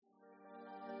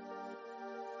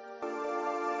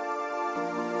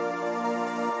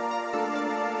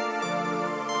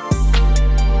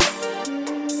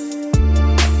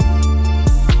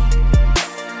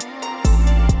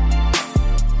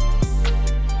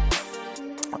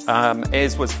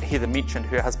As was Heather mentioned,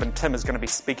 her husband Tim is going to be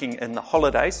speaking in the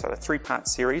holidays, so a 3-part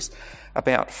series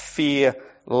about fear,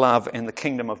 love, and the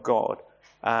kingdom of God.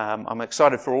 I'm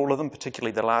excited for all of them,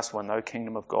 particularly the last one though,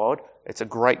 kingdom of God. It's a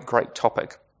great, great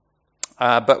topic.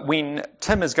 But when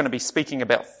Tim is going to be speaking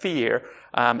about fear,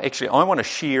 actually I want to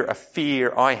share a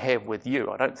fear I have with you.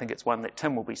 I don't think it's one that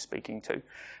Tim will be speaking to.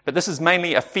 But this is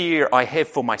mainly a fear I have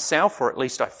for myself, or at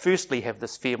least I firstly have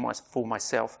this fear for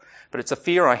myself. But it's a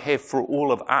fear I have for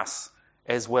all of us,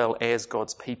 as well as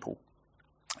God's people.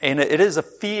 And it is a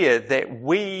fear that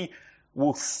we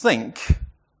will think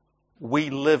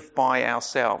we live by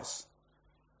ourselves.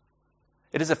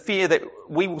 It is a fear that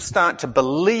we will start to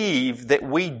believe that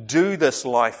we do this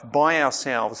life by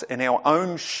ourselves in our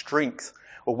own strength,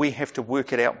 or we have to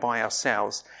work it out by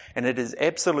ourselves. And it is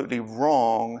absolutely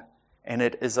wrong, and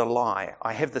it is a lie.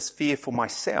 I have this fear for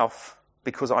myself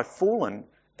because I've fallen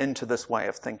into this way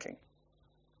of thinking.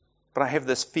 But I have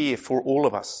this fear for all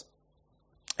of us.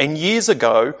 And years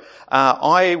ago,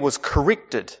 I was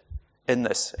corrected in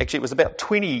this. Actually, it was about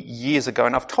 20 years ago,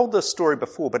 and I've told this story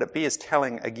before, but it bears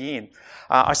telling again.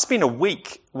 I spent a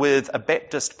week with a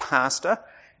Baptist pastor,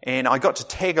 and I got to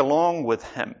tag along with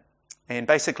him. And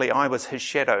basically, I was his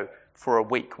shadow for a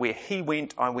week. Where he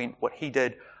went, I went. What he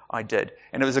did, I did.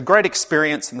 And it was a great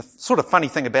experience, and the sort of funny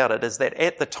thing about it is that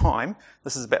at the time,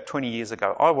 this is about 20 years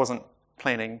ago, I wasn't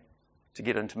planning to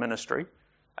get into ministry.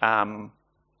 I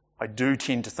do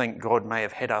tend to think God may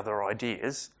have had other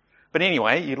ideas. But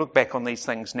anyway, you look back on these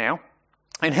things now.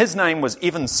 And his name was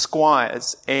Evan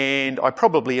Squires, and I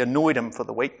probably annoyed him for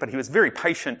the week, but he was very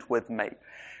patient with me.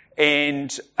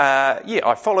 And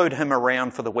I followed him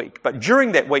around for the week. But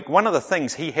during that week, one of the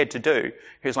things he had to do,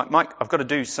 he was like, Mike, I've got to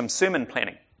do some sermon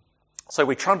planning. So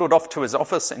we trundled off to his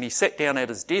office, and he sat down at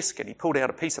his desk, and he pulled out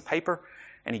a piece of paper,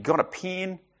 and he got a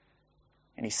pen,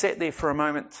 and he sat there for a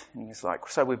moment, and he's like,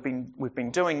 so we've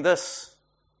been doing this.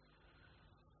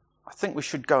 I think we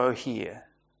should go here.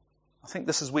 I think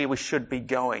this is where we should be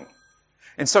going.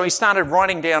 And so he started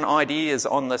writing down ideas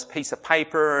on this piece of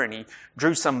paper, and he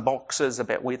drew some boxes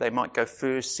about where they might go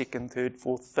first, second, third,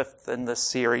 fourth, fifth in this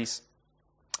series.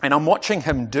 And I'm watching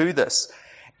him do this,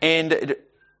 and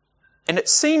it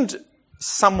seemed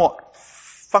somewhat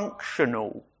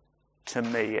functional to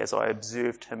me as I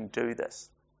observed him do this.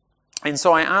 And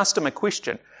so I asked him a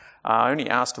question. I only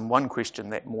asked him one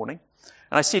question that morning.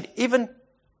 And I said, Evan,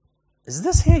 is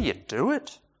this how you do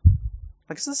it?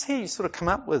 Like, is this how you sort of come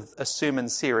up with a sermon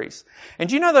series? And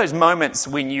do you know those moments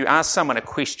when you ask someone a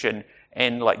question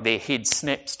and like their head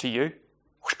snaps to you?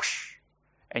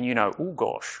 And you know, oh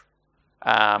gosh,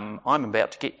 I'm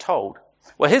about to get told.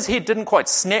 Well, his head didn't quite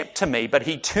snap to me, but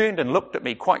he turned and looked at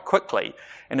me quite quickly,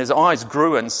 and his eyes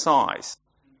grew in size.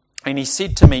 And he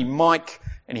said to me, Mike,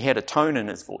 and he had a tone in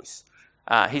his voice.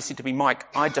 He said to me, Mike,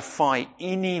 I defy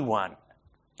anyone,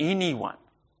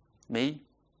 me,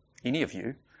 any of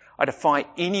you, I defy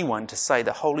anyone to say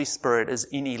the Holy Spirit is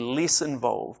any less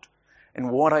involved in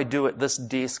what I do at this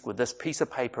desk with this piece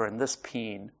of paper and this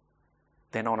pen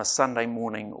than on a Sunday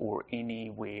morning or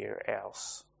anywhere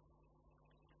else.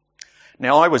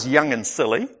 Now, I was young and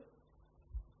silly.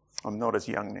 I'm not as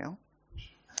young now.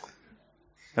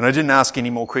 And I didn't ask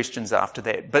any more questions after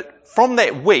that. But from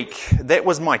that week, that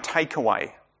was my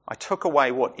takeaway. I took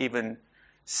away what Evan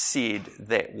said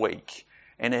that week.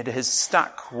 And it has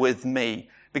stuck with me.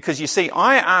 Because you see,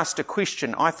 I asked a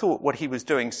question. I thought what he was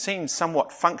doing seemed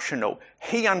somewhat functional.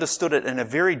 He understood it in a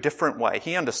very different way.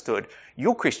 He understood,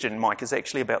 your question, Mike, is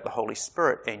actually about the Holy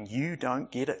Spirit, and you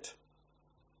don't get it.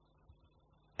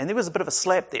 And there was a bit of a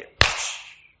slap there.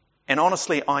 And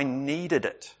honestly, I needed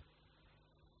it.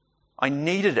 I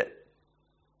needed it.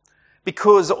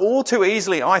 Because all too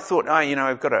easily I thought,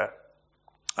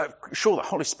 sure, the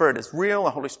Holy Spirit is real,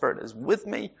 the Holy Spirit is with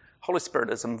me, Holy Spirit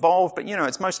is involved, but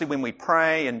it's mostly when we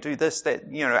pray and do this, that,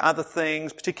 other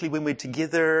things, particularly when we're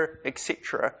together,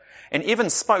 etc. And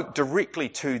Evan spoke directly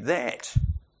to that.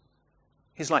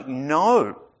 He's like,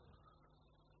 no,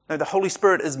 the Holy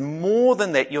Spirit is more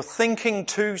than that. You're thinking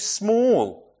too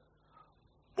small.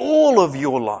 All of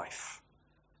your life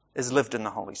is lived in the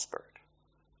Holy Spirit.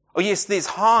 Oh yes, there's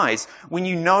highs when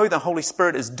you know the Holy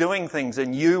Spirit is doing things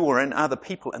in you or in other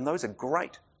people, and those are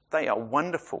great. They are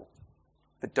wonderful.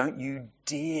 But don't you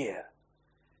dare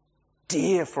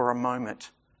for a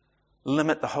moment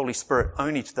limit the Holy Spirit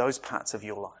only to those parts of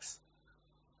your life.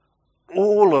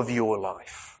 All of your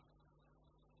life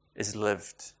is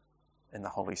lived in the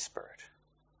Holy Spirit.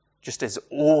 just as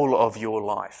all of your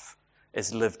life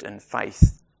is lived in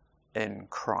faith in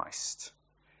Christ.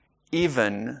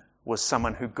 Evan was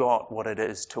someone who got what it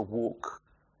is to walk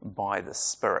by the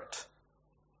Spirit.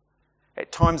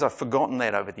 At times I've forgotten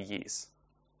that over the years.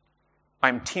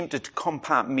 I'm tempted to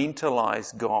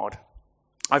compartmentalize God.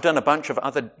 I've done a bunch of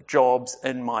other jobs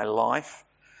in my life,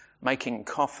 making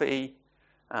coffee,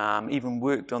 even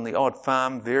worked on the odd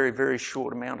farm, very, very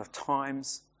short amount of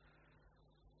times.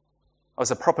 I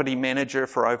was a property manager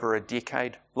for over a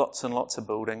decade, lots and lots of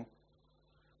building,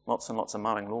 lots and lots of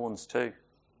mowing lawns too.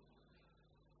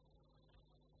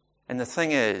 And the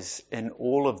thing is, in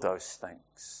all of those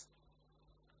things,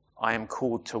 I am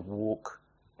called to walk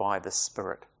by the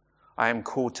Spirit. I am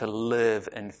called to live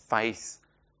in faith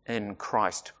in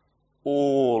Christ.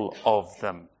 All of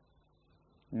them.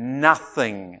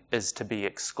 Nothing is to be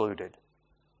excluded.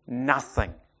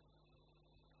 Nothing.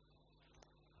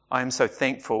 I am so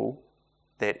thankful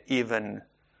that Evan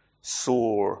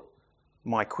saw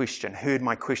my question, heard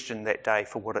my question that day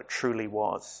for what it truly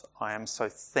was. I am so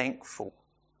thankful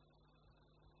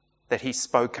that he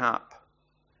spoke up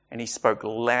and he spoke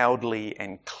loudly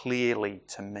and clearly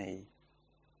to me.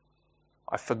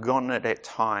 I've forgotten it at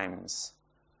times.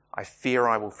 I fear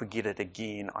I will forget it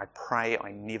again. I pray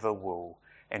I never will.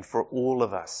 And for all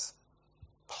of us,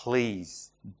 please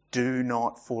do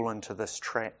not fall into this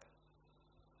trap.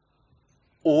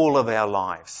 All of our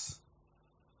lives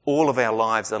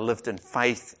are lived in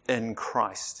faith in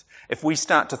Christ. If we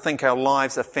start to think our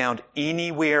lives are found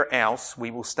anywhere else,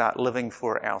 we will start living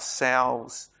for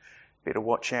ourselves. Better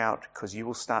watch out, because you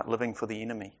will start living for the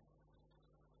enemy.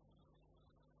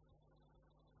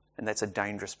 And that's a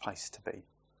dangerous place to be.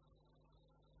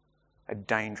 A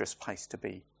dangerous place to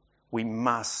be. We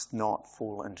must not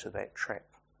fall into that trap.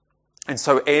 And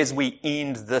so as we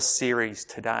end this series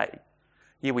today,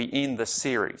 we end this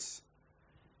series,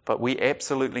 but we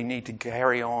absolutely need to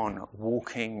carry on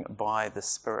walking by the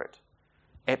Spirit.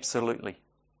 Absolutely.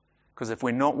 Because if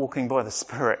we're not walking by the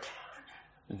Spirit,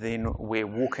 then we're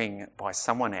walking by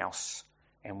someone else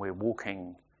and we're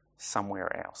walking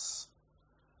somewhere else.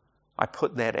 I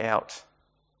put that out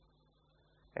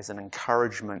as an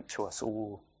encouragement to us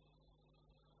all.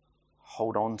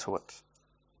 Hold on to it.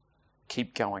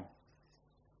 Keep going.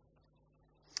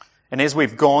 And as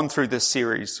we've gone through this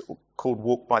series called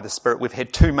Walk by the Spirit, we've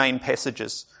had two main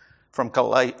passages from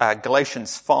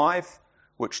Galatians 5,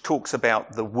 which talks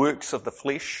about the works of the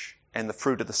flesh and the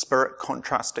fruit of the Spirit,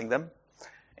 contrasting them.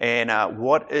 And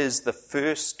what is the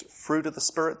first fruit of the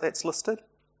Spirit that's listed?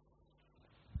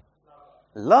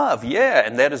 Love, yeah,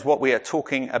 and that is what we are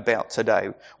talking about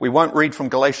today. We won't read from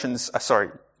Galatians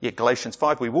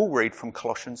 5. We will read from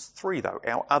Colossians 3, though,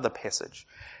 our other passage.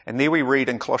 And there we read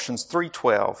in Colossians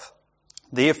 3:12,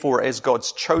 "Therefore, as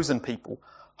God's chosen people,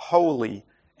 holy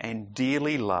and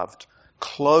dearly loved,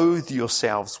 clothe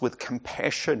yourselves with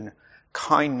compassion,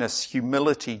 kindness,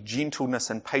 humility, gentleness,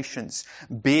 and patience.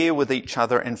 Bear with each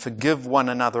other and forgive one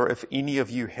another if any of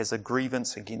you has a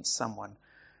grievance against someone.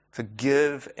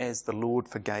 Forgive as the Lord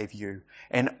forgave you.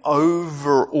 And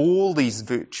over all these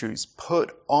virtues,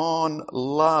 put on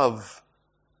love,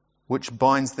 which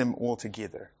binds them all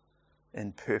together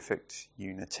in perfect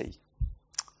unity."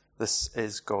 This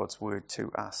is God's word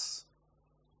to us.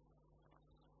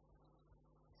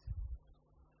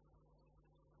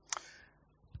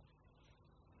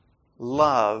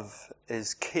 Love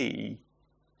is key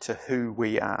to who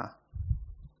we are.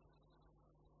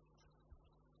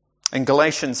 In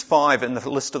Galatians 5, in the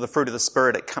list of the fruit of the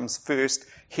Spirit, it comes first.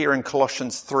 Here in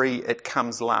Colossians 3, it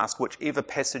comes last. Whichever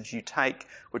passage you take,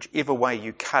 whichever way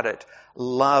you cut it,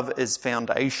 love is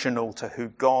foundational to who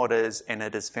God is, and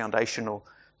it is foundational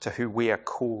to who we are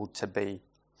called to be.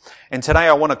 And today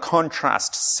I want to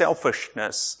contrast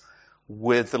selfishness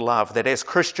with love. That as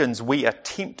Christians, we are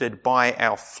tempted by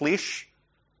our flesh.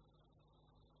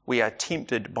 We are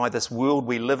tempted by this world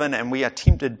we live in, and we are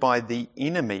tempted by the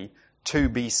enemy to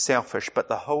be selfish, but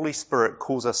the Holy Spirit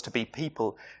calls us to be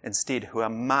people instead who are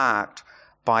marked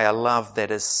by a love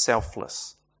that is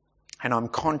selfless. And I'm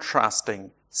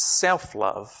contrasting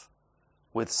self-love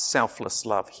with selfless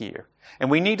love here. And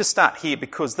we need to start here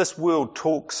because this world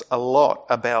talks a lot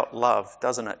about love,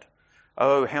 doesn't it?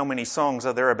 Oh, how many songs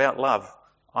are there about love?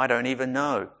 I don't even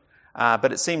know.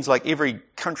 But it seems like every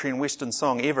country and western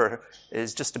song ever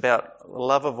is just about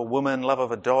love of a woman, love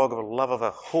of a dog, or love of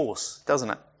a horse, doesn't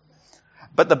it?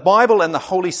 But the Bible and the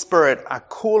Holy Spirit are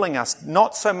calling us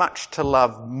not so much to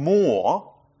love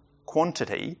more,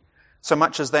 quantity, so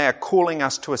much as they are calling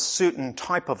us to a certain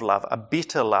type of love, a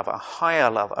better love, a higher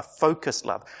love, a focused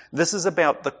love. This is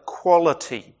about the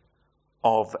quality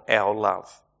of our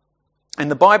love. And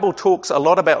the Bible talks a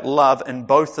lot about love in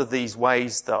both of these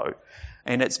ways, though.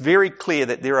 And it's very clear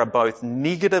that there are both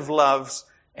negative loves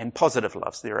and positive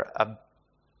loves. There are,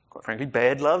 quite frankly,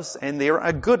 bad loves and there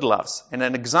are good loves. And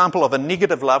an example of a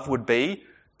negative love would be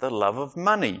the love of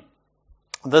money.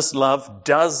 This love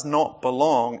does not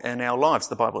belong in our lives.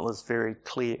 The Bible is very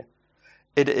clear.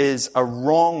 It is a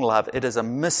wrong love. It is a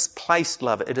misplaced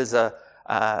love. It is a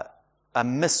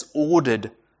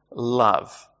misordered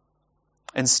love.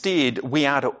 Instead, we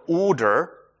are to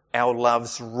order our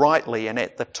loves rightly, and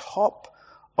at the top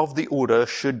of the order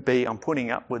should be, I'm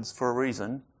pointing upwards for a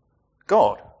reason,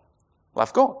 God.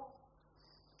 Love God.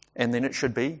 And then it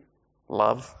should be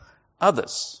love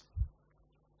others.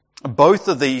 Both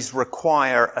of these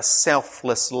require a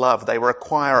selfless love. They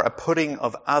require a putting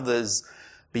of others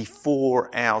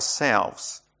before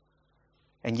ourselves.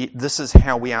 And yet this is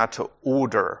how we are to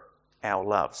order our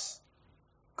loves.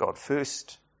 God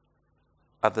first,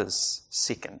 others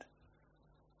second.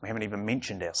 We haven't even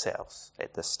mentioned ourselves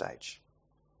at this stage.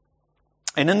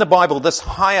 And in the Bible, this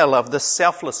higher love, this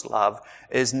selfless love,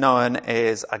 is known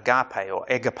as agape or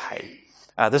agape.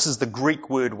 This is the Greek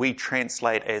word we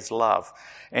translate as love.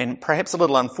 And perhaps a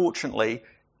little unfortunately,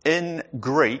 in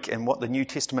Greek and what the New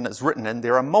Testament is written in,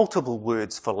 there are multiple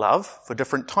words for love, for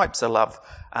different types of love.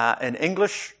 In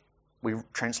English, we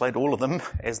translate all of them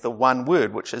as the one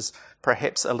word, which is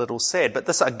perhaps a little sad. But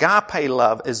this agape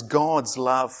love is God's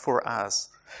love for us.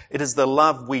 It is the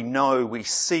love we know, we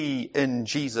see in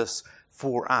Jesus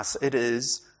for us. It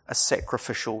is a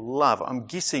sacrificial love. I'm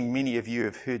guessing many of you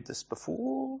have heard this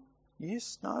before.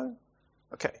 Yes? No?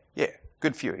 Okay. Yeah.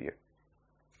 Good few of you.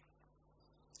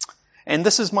 And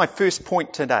this is my first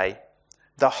point today.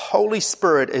 The Holy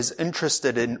Spirit is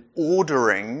interested in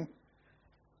ordering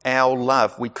our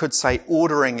love. We could say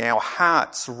ordering our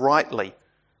hearts rightly.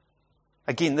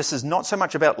 Again, this is not so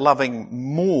much about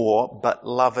loving more, but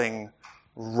loving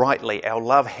rightly. Our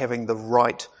love having the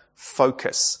right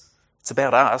focus. It's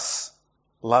about us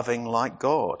loving like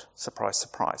God. Surprise,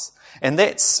 surprise. And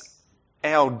that's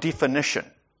our definition.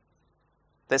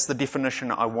 That's the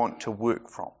definition I want to work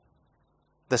from.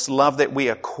 This love that we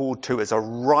are called to is a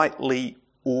rightly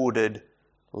ordered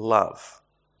love.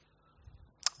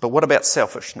 But what about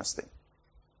selfishness then?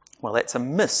 Well, that's a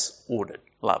misordered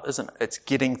love, isn't it? It's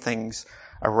getting things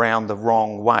around the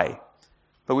wrong way.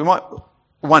 But we might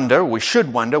wonder, we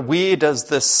should wonder, where does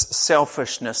this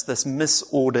selfishness, this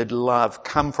misordered love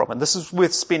come from? And this is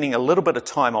worth spending a little bit of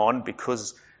time on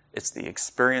because it's the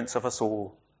experience of us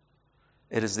all.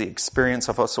 It is the experience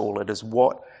of us all. It is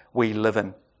what we live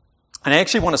in. And I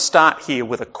actually want to start here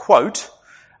with a quote.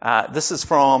 This is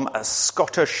from a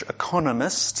Scottish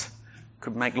economist.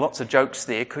 Could make lots of jokes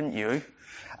there, couldn't you?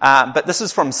 But this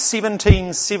is from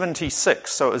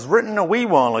 1776. So it was written a wee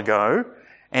while ago.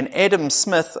 And Adam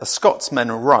Smith, a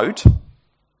Scotsman, wrote,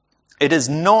 "It is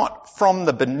not from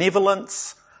the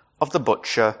benevolence of the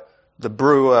butcher, the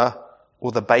brewer,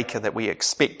 or the baker that we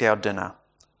expect our dinner,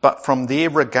 but from their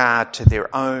regard to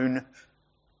their own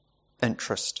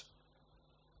interest.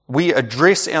 We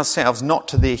address ourselves not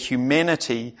to their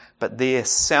humanity, but their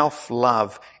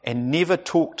self-love, and never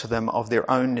talk to them of their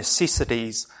own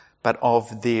necessities, but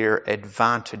of their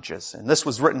advantages." And this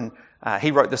was written,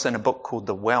 he wrote this in a book called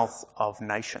The Wealth of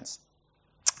Nations.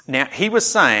 Now, he was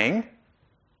saying,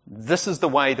 this is the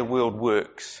way the world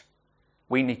works.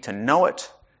 We need to know it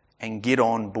and get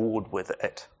on board with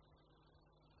it.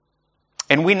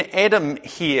 And when Adam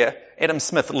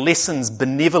Smith lessons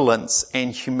benevolence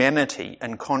and humanity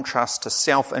in contrast to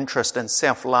self-interest and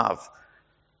self-love,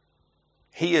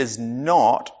 he is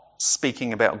not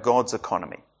speaking about God's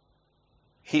economy.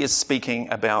 He is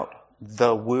speaking about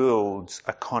the world's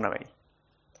economy.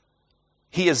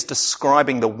 He is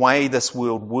describing the way this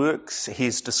world works. He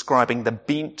is describing the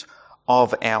bent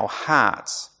of our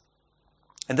hearts.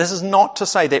 And this is not to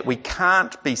say that we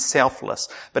can't be selfless,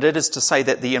 but it is to say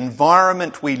that the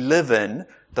environment we live in,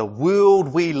 the world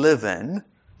we live in,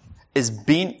 is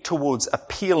bent towards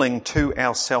appealing to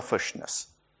our selfishness.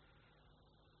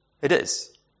 It is.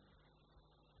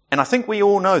 And I think we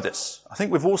all know this. I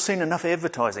think we've all seen enough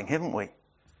advertising, haven't we?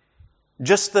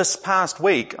 Just this past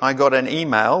week, I got an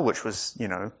email, which was,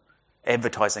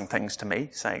 advertising things to me,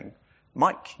 saying,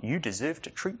 "Mike, you deserve to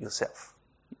treat yourself."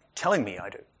 Telling me I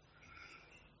do.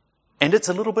 And it's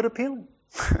a little bit appealing.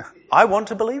 I want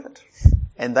to believe it.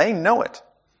 And they know it.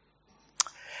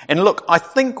 And look, I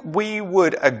think we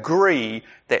would agree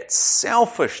that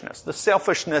selfishness, the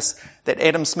selfishness that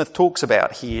Adam Smith talks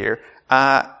about here,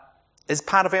 is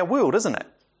part of our world, isn't it?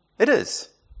 It is.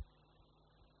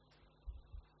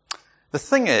 The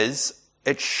thing is,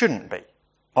 it shouldn't be.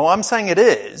 Oh, I'm saying it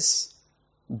is,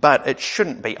 but it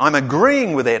shouldn't be. I'm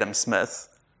agreeing with Adam Smith,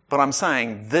 but I'm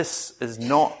saying this is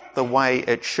not the way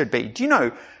it should be. Do you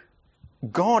know,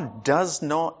 God does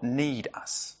not need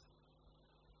us.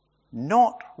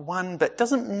 Not one bit.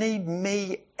 Doesn't need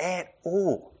me at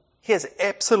all. He has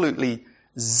absolutely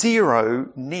zero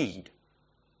need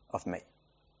of me.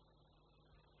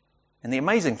 And the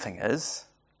amazing thing is,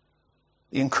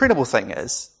 the incredible thing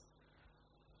is,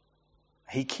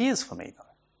 He cares for me though.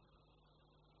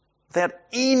 Without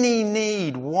any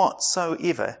need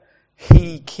whatsoever,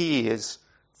 He cares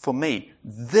for me.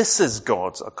 This is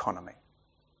God's economy.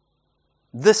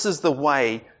 This is the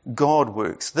way God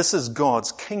works. This is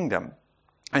God's kingdom.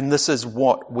 And this is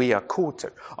what we are called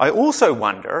to. I also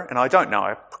wonder, and I don't know,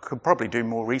 I could probably do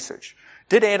more research.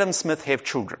 Did Adam Smith have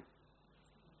children?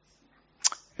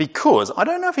 Because, I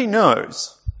don't know if he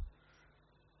knows,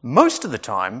 most of the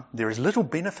time there is little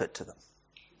benefit to them.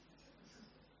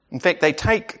 In fact, they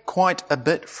take quite a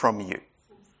bit from you.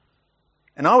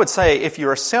 And I would say if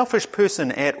you're a selfish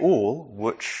person at all,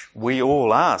 which we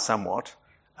all are somewhat,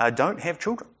 don't have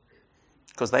children.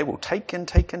 Because they will take and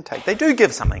take and take. They do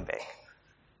give something back.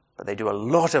 But they do a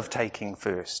lot of taking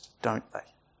first, don't they?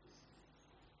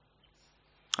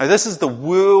 Now, this is the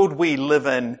world we live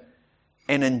in,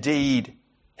 and indeed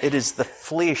it is the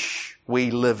flesh we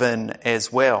live in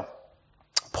as well.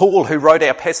 Paul, who wrote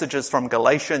our passages from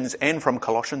Galatians and from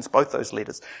Colossians, both those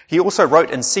letters, he also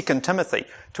wrote in 2 Timothy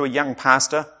to a young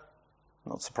pastor,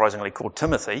 not surprisingly called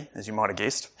Timothy, as you might have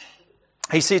guessed.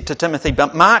 He said to Timothy,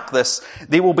 "But mark this,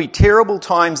 there will be terrible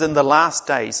times in the last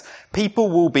days. People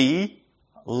will be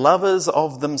lovers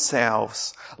of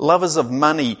themselves, lovers of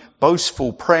money,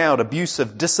 boastful, proud,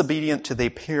 abusive, disobedient to their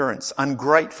parents,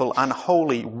 ungrateful,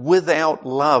 unholy, without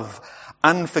love,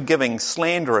 unforgiving,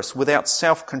 slanderous, without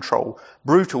self-control,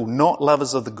 brutal, not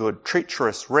lovers of the good,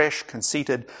 treacherous, rash,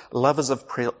 conceited, lovers of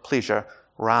pleasure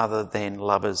rather than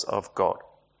lovers of God."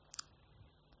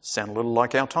 Sound a little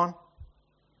like our time?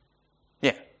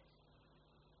 Yeah,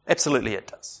 absolutely it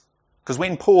does. Because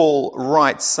when Paul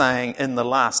writes saying in the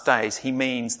last days, he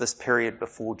means this period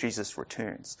before Jesus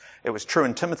returns. It was true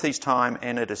in Timothy's time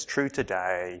and it is true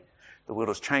today. The world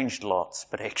has changed lots,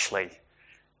 but actually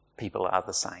people are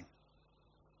the same.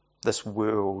 This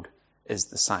world is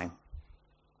the same.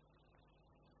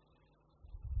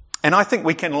 And I think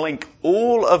we can link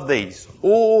all of these,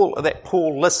 all that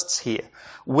Paul lists here,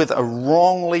 with a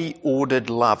wrongly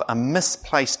ordered love, a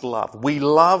misplaced love. We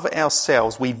love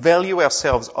ourselves, we value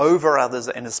ourselves over others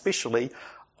and especially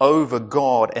over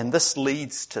God. And this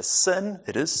leads to sin,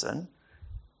 it is sin,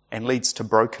 and leads to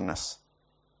brokenness.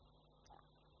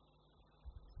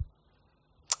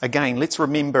 Again, let's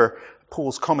remember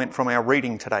Paul's comment from our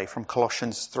reading today from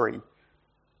Colossians 3.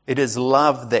 It is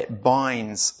love that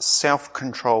binds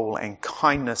self-control and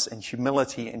kindness and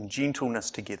humility and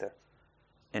gentleness together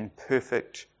in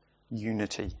perfect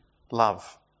unity.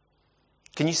 Love.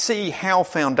 Can you see how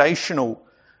foundational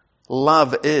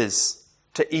love is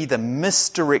to either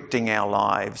misdirecting our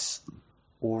lives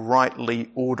or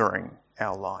rightly ordering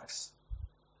our lives?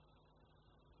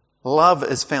 Love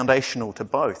is foundational to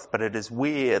both, but it is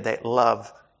where that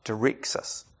love directs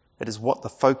us. It is what the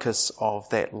focus of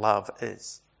that love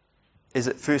is. Is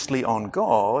it firstly on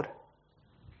God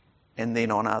and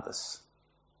then on others?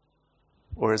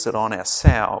 Or is it on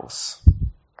ourselves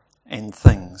and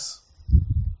things?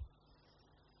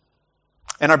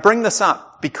 And I bring this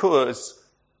up because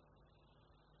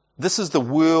this is the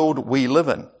world we live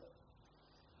in.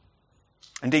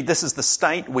 Indeed, this is the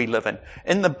state we live in.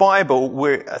 In the Bible,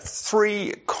 where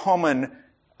three common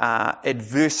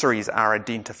adversaries are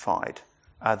identified.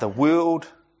 The world,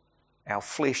 our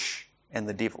flesh, and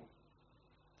the devil.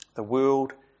 The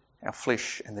world, our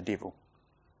flesh, and the devil.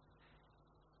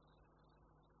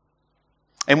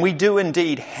 And we do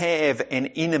indeed have an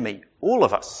enemy, all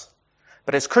of us.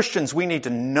 But as Christians, we need to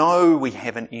know we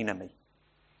have an enemy.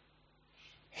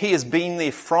 He has been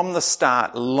there from the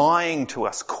start, lying to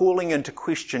us, calling into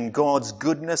question God's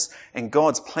goodness and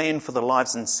God's plan for the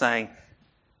lives and saying,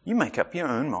 you make up your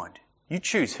own mind. You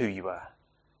choose who you are.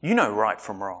 You know right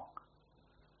from wrong.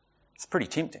 It's pretty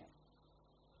tempting.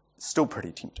 It's still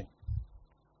pretty tempting.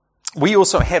 We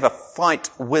also have a fight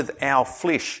with our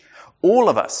flesh. All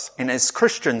of us, and as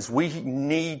Christians, we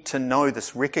need to know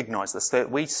this, recognize this,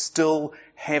 that we still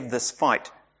have this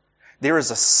fight. There is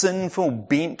a sinful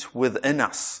bent within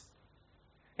us.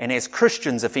 And as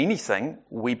Christians, if anything,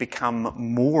 we become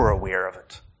more aware of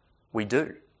it. We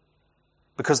do.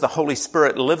 Because the Holy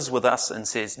Spirit lives with us and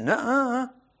says, no,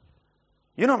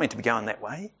 you're not meant to be going that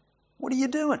way. What are you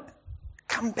doing?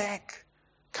 Come back.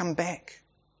 Come back.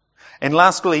 And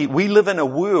lastly, we live in a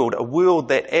world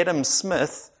that Adam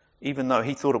Smith even though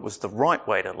he thought it was the right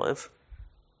way to live,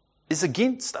 is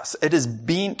against us. It is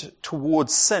bent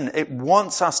towards sin. It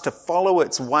wants us to follow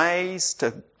its ways,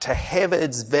 to have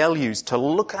its values, to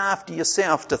look after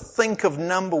yourself, to think of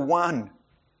number one,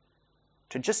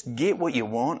 to just get what you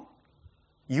want.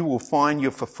 You will find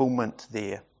your fulfillment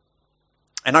there.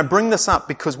 And I bring this up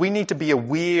because we need to be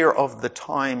aware of the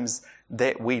times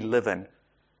that we live in.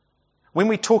 When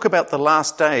we talk about the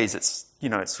last days, it's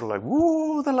sort of like,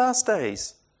 woo, the last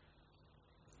days.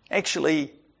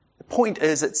 Actually, the point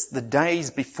is it's the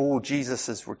days before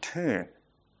Jesus' return.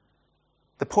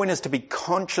 The point is to be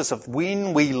conscious of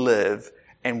when we live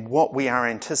and what we are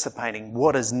anticipating,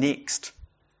 what is next.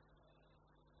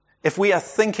 If we are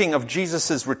thinking of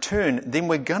Jesus' return, then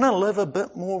we're going to live a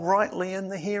bit more rightly in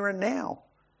the here and now.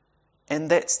 And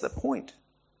that's the point.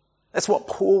 That's what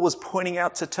Paul was pointing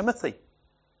out to Timothy.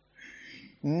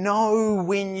 Know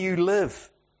when you live.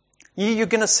 You're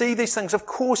going to see these things. Of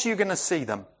course you're going to see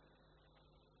them.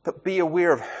 But be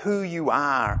aware of who you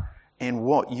are and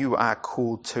what you are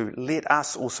called to. Let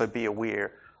us also be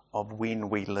aware of when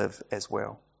we live as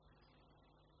well.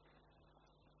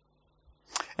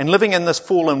 And living in this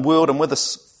fallen world and with a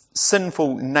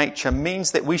sinful nature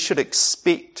means that we should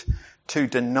expect to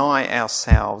deny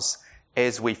ourselves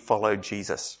as we follow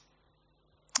Jesus.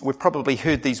 We've probably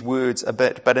heard these words a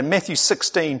bit, but in Matthew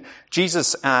 16,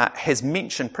 Jesus has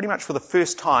mentioned pretty much for the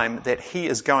first time that he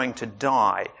is going to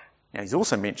die. Now, he's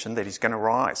also mentioned that he's going to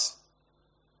rise,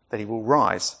 that he will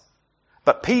rise.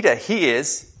 But Peter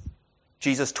hears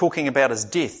Jesus talking about his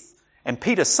death, and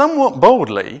Peter somewhat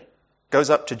boldly goes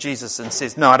up to Jesus and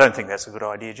says, no, I don't think that's a good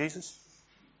idea, Jesus.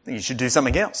 I think you should do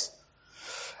something else.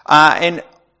 And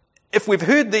if we've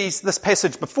heard this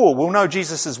passage before, we'll know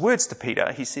Jesus' words to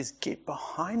Peter. He says, get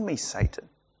behind me, Satan.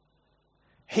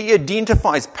 He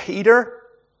identifies Peter.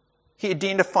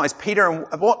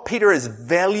 And what Peter is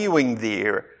valuing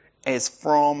there as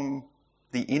from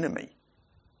the enemy.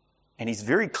 And he's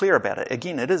very clear about it.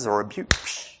 Again, it is a rebuke.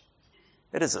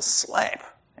 It is a slap.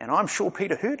 And I'm sure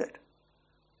Peter heard it.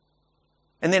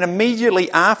 And then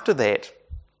immediately after that,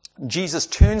 Jesus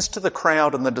turns to the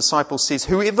crowd and the disciples says,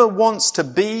 whoever wants to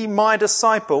be my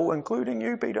disciple, including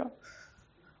you, Peter,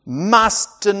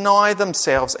 must deny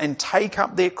themselves and take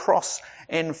up their cross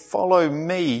and follow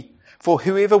me. For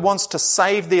whoever wants to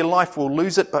save their life will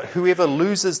lose it, but whoever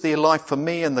loses their life for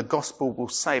me and the gospel will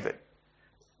save it.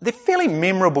 They're fairly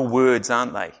memorable words,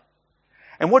 aren't they?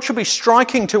 And what should be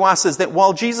striking to us is that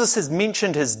while Jesus has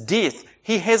mentioned his death,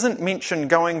 he hasn't mentioned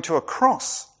going to a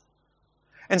cross.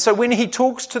 And so when he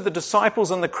talks to the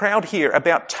disciples and the crowd here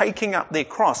about taking up their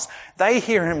cross, they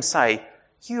hear him say,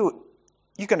 you're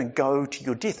going to go to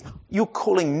your death. You're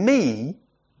calling me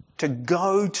to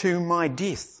go to my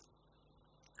death,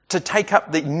 to take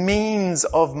up the means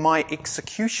of my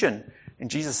execution.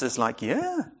 And Jesus is like,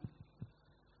 yeah,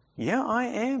 I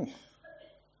am.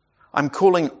 I'm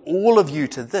calling all of you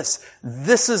to this.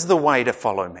 This is the way to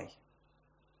follow me.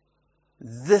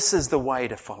 This is the way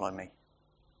to follow me.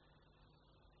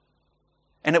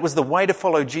 And it was the way to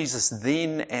follow Jesus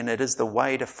then, and it is the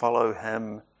way to follow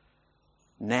him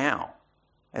now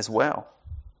as well.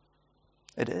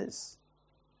 It is.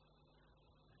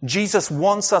 Jesus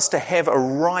wants us to have a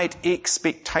right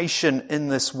expectation in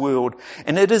this world,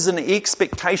 and it is an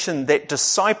expectation that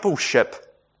discipleship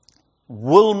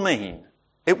will mean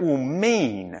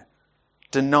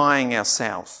denying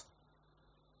ourselves.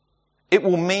 It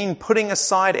will mean putting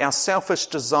aside our selfish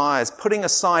desires, putting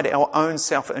aside our own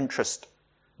self-interest.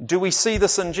 Do we see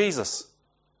this in Jesus?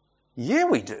 Yeah,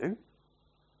 we do.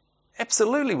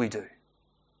 Absolutely we do.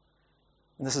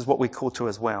 And this is what we're called to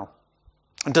as well.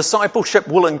 Discipleship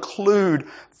will include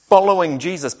following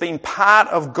Jesus. Being part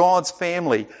of God's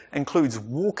family includes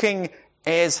walking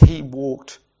as he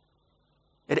walked.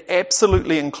 It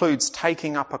absolutely includes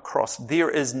taking up a cross.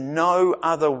 There is no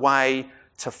other way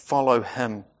to follow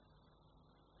him.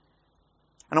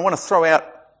 And I want to throw out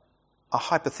a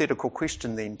hypothetical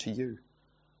question then to you.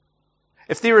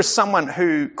 If there is someone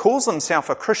who calls themselves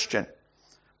a Christian,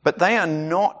 but they are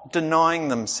not denying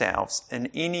themselves in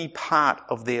any part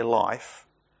of their life,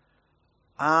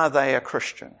 are they a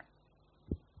Christian?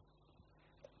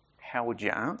 How would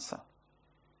you answer?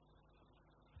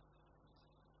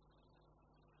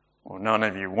 Well, none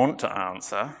of you want to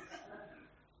answer.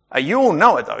 You all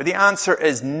know it though. The answer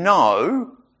is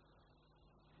no,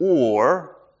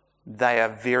 or they are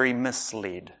very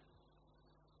misled.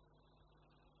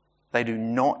 They do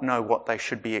not know what they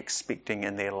should be expecting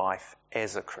in their life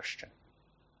as a Christian.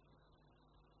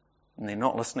 And they're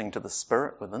not listening to the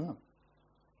Spirit within them.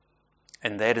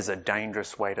 And that is a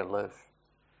dangerous way to live.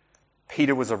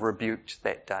 Peter was rebuked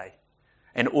that day.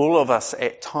 And all of us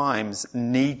at times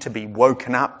need to be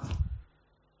woken up.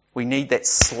 We need that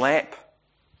slap.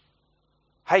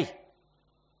 Hey,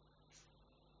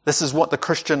 this is what the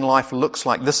Christian life looks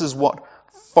like. This is what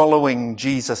following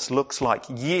Jesus looks like.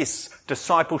 Yes,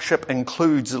 discipleship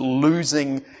includes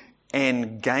losing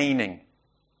and gaining.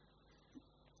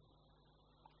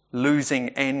 Losing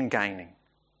and gaining.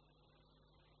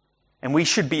 And we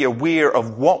should be aware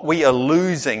of what we are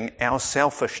losing, our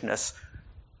selfishness,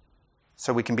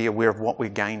 so we can be aware of what we're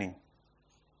gaining.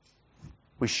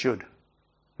 We should.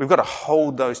 We've got to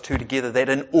hold those two together, that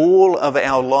in all of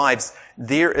our lives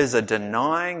there is a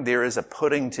denying, there is a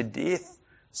putting to death,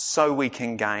 so we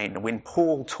can gain. When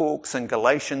Paul talks in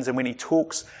Galatians and when he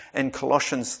talks in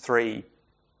Colossians 3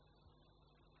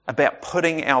 about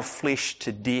putting our flesh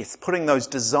to death, putting those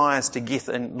desires to death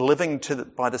and living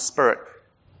by the Spirit,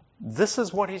 this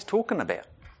is what he's talking about.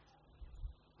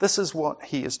 This is what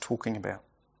he is talking about.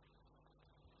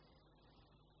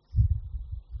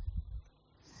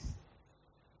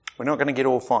 We're not going to get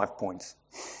all 5 points.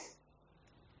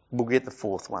 We'll get the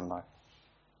fourth one though.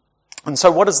 And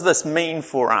so what does this mean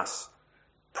for us?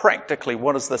 Practically,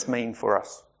 what does this mean for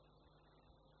us?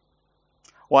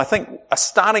 Well, I think a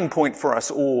starting point for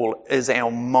us all is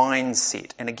our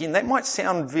mindset. And again, that might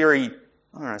sound very,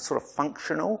 sort of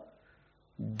functional.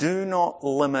 Do not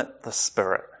limit the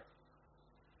Spirit.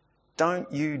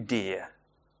 Don't you dare.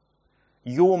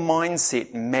 Your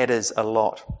mindset matters a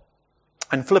lot.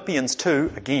 In Philippians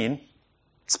 2, again,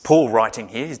 it's Paul writing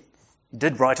here. He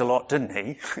did write a lot, didn't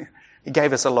he? He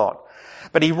gave us a lot.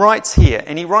 But he writes here,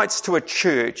 and he writes to a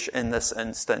church in this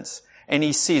instance, and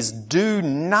he says, do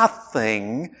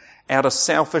nothing out of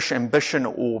selfish ambition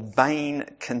or vain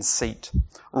conceit.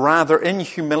 Rather, in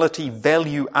humility,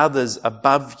 value others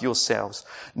above yourselves,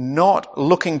 not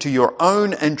looking to your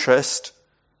own interest,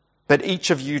 but each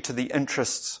of you to the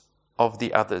interests of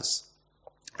the others.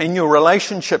 In your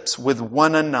relationships with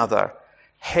one another,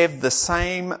 have the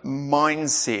same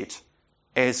mindset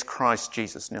as Christ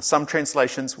Jesus. Now, some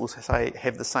translations will say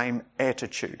have the same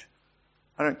attitude.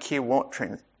 I don't care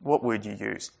what word you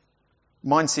use.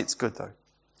 Mindset's good though.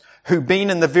 Who being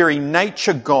in the very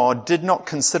nature God, did not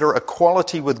consider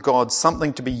equality with God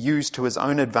something to be used to his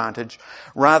own advantage.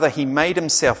 Rather, he made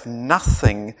himself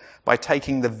nothing by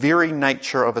taking the very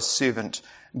nature of a servant,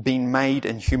 being made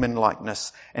in human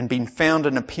likeness, and being found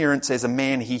in appearance as a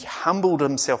man, he humbled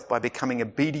himself by becoming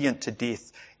obedient to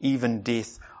death, even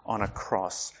death on a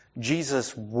cross.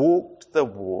 Jesus walked the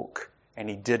walk, and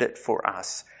he did it for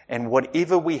us. And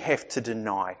whatever we have to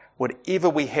deny, whatever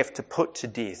we have to put to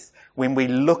death, when we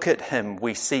look at him,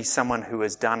 we see someone who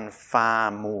has done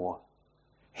far more.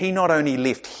 He not only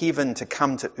left heaven to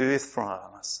come to earth for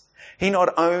us, he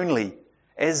not only,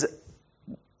 as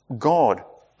God,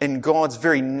 in God's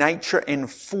very nature and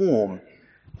form,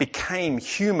 became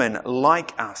human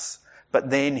like us, but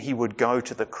then he would go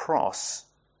to the cross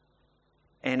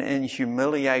and in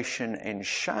humiliation and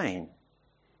shame,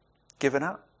 give it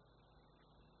up.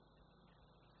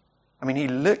 I mean, he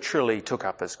literally took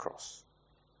up his cross.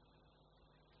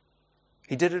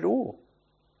 He did it all.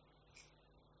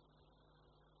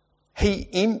 He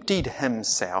emptied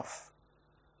himself,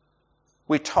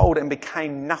 we're told, and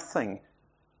became nothing.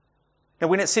 Now,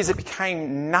 when it says it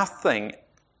became nothing,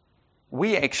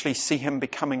 we actually see him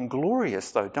becoming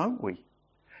glorious, though, don't we?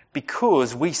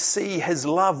 Because we see his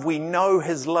love, we know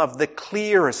his love, the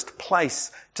clearest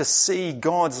place to see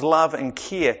God's love and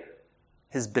care,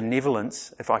 his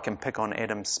benevolence, if I can pick on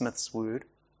Adam Smith's word,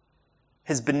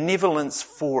 his benevolence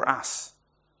for us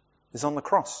is on the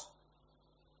cross.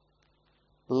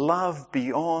 Love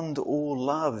beyond all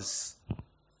loves.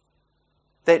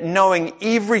 That knowing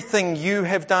everything you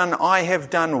have done, I have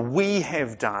done, we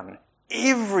have done,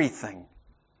 everything,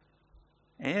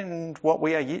 and what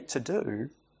we are yet to do,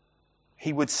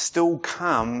 he would still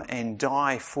come and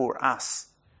die for us.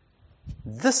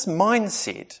 This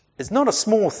mindset is not a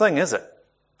small thing, is it?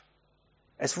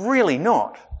 It's really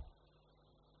not.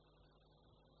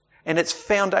 And it's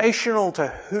foundational to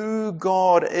who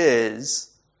God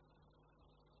is,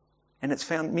 and it's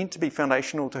meant to be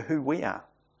foundational to who we are.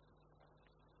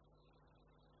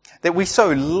 That we so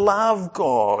love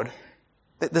God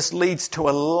that this leads to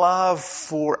a love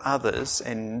for others,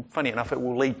 and funny enough, it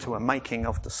will lead to a making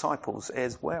of disciples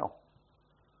as well.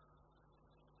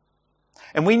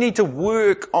 And we need to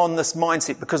work on this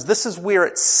mindset because this is where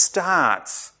it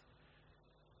starts.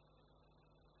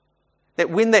 That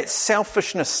when that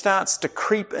selfishness starts to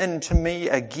creep into me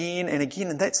again and again,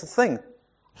 and that's the thing,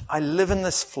 I live in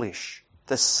this flesh.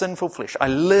 This sinful flesh. I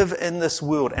live in this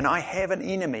world and I have an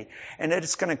enemy and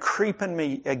it's going to creep in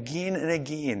me again and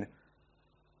again.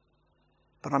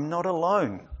 But I'm not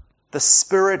alone. The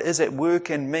Spirit is at work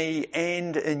in me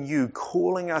and in you,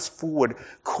 calling us forward,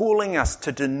 calling us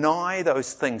to deny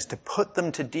those things, to put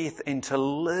them to death and to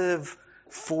live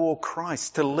for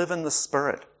Christ, to live in the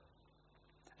Spirit.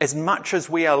 As much as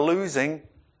we are losing,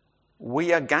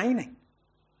 we are gaining.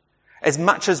 As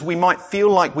much as we might feel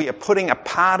like we are putting a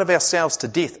part of ourselves to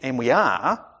death, and we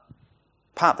are,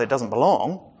 part that doesn't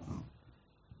belong,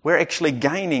 we're actually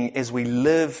gaining as we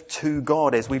live to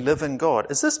God, as we live in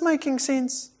God. Is this making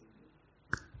sense?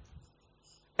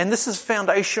 And this is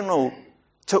foundational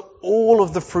to all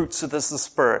of the fruits of the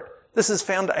Spirit. This is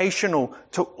foundational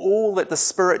to all that the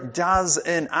Spirit does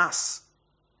in us.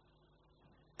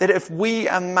 That if we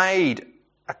are made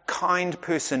a kind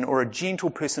person or a gentle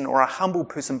person or a humble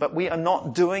person, but we are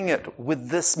not doing it with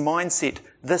this mindset,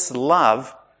 this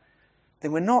love,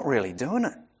 then we're not really doing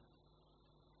it.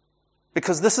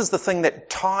 Because this is the thing that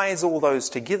ties all those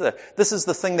together. This is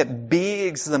the thing that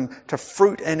begs them to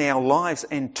fruit in our lives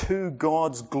and to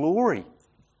God's glory.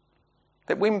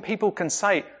 That when people can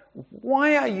say,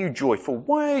 why are you joyful?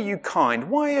 Why are you kind?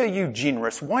 Why are you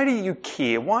generous? Why do you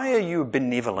care? Why are you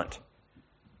benevolent?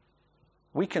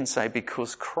 We can say,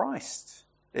 because Christ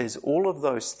is all of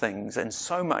those things and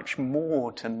so much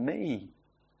more to me.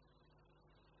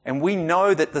 And we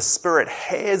know that the Spirit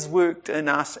has worked in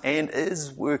us and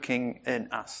is working in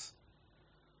us.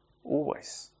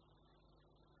 Always.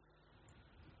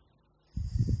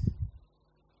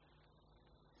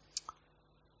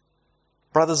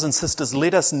 Brothers and sisters,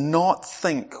 let us not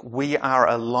think we are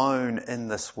alone in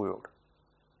this world.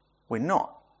 We're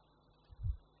not.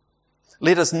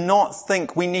 Let us not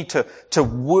think we need to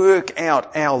work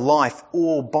out our life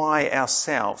all by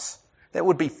ourselves. That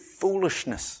would be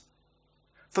foolishness.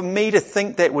 For me to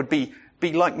think that would be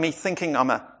like me thinking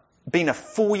being a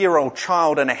 4-year-old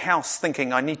child in a house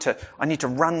thinking I need to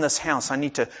run this house. I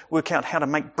need to work out how to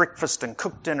make breakfast and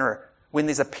cook dinner when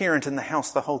there's a parent in the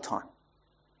house the whole time.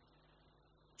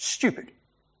 Stupid.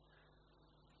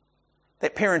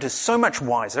 That parent is so much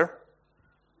wiser,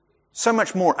 so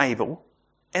much more able,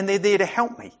 and they're there to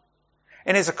help me.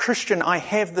 And as a Christian, I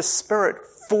have the Spirit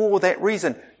for that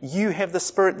reason. You have the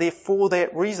Spirit there for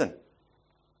that reason.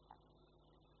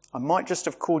 I might just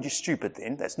have called you stupid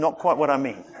then. That's not quite what I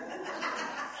mean.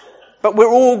 But we're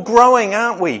all growing,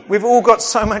 aren't we? We've all got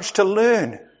so much to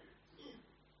learn.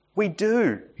 We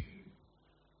do.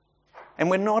 And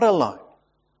we're not alone.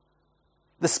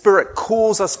 The Spirit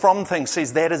calls us from things,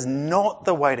 says that is not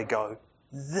the way to go.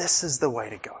 This is the way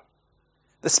to go.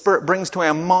 The Spirit brings to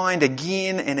our mind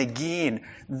again and again,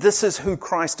 this is who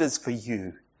Christ is for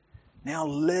you. Now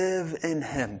live in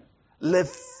Him. Live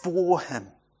for Him.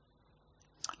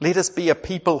 Let us be a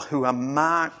people who are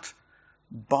marked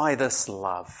by this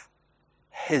love,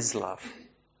 His love.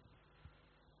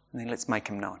 And then let's make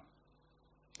Him known.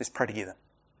 Let's pray together.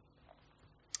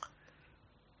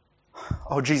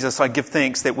 Oh Jesus, I give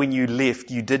thanks that when you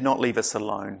left, you did not leave us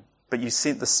alone, but you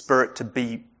sent the Spirit to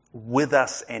be with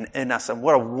us and in us. And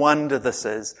what a wonder this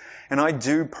is. And I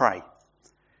do pray,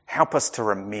 help us to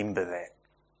remember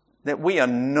that we are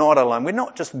not alone. We're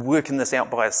not just working this out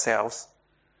by ourselves.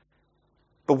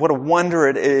 But what a wonder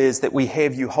it is that we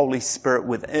have you, Holy Spirit,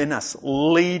 within us,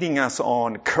 leading us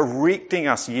on, correcting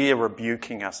us,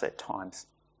 rebuking us at times,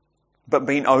 but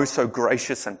being oh so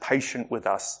gracious and patient with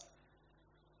us,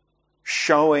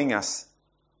 showing us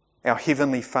our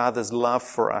Heavenly Father's love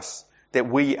for us, that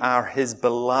we are His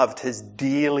beloved, His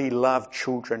dearly loved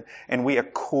children, and we are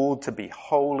called to be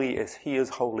holy as He is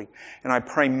holy. And I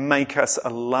pray, make us a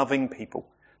loving people,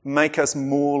 make us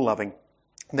more loving,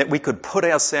 that we could put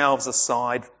ourselves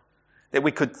aside, that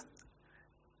we could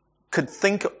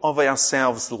think of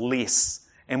ourselves less,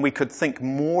 and we could think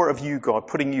more of you, God,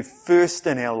 putting you first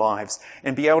in our lives,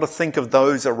 and be able to think of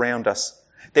those around us.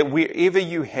 That wherever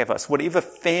you have us, whatever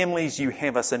families you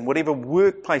have us in, whatever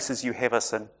workplaces you have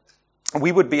us in,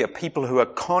 we would be a people who are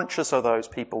conscious of those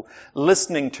people,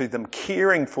 listening to them,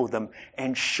 caring for them,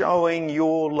 and showing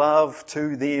your love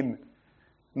to them,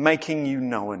 making you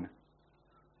known.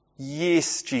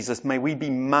 Yes, Jesus, may we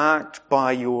be marked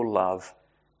by your love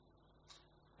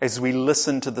as we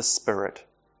listen to the Spirit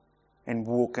and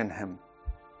walk in Him.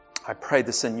 I pray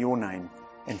this in your name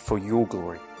and for your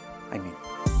glory. Amen.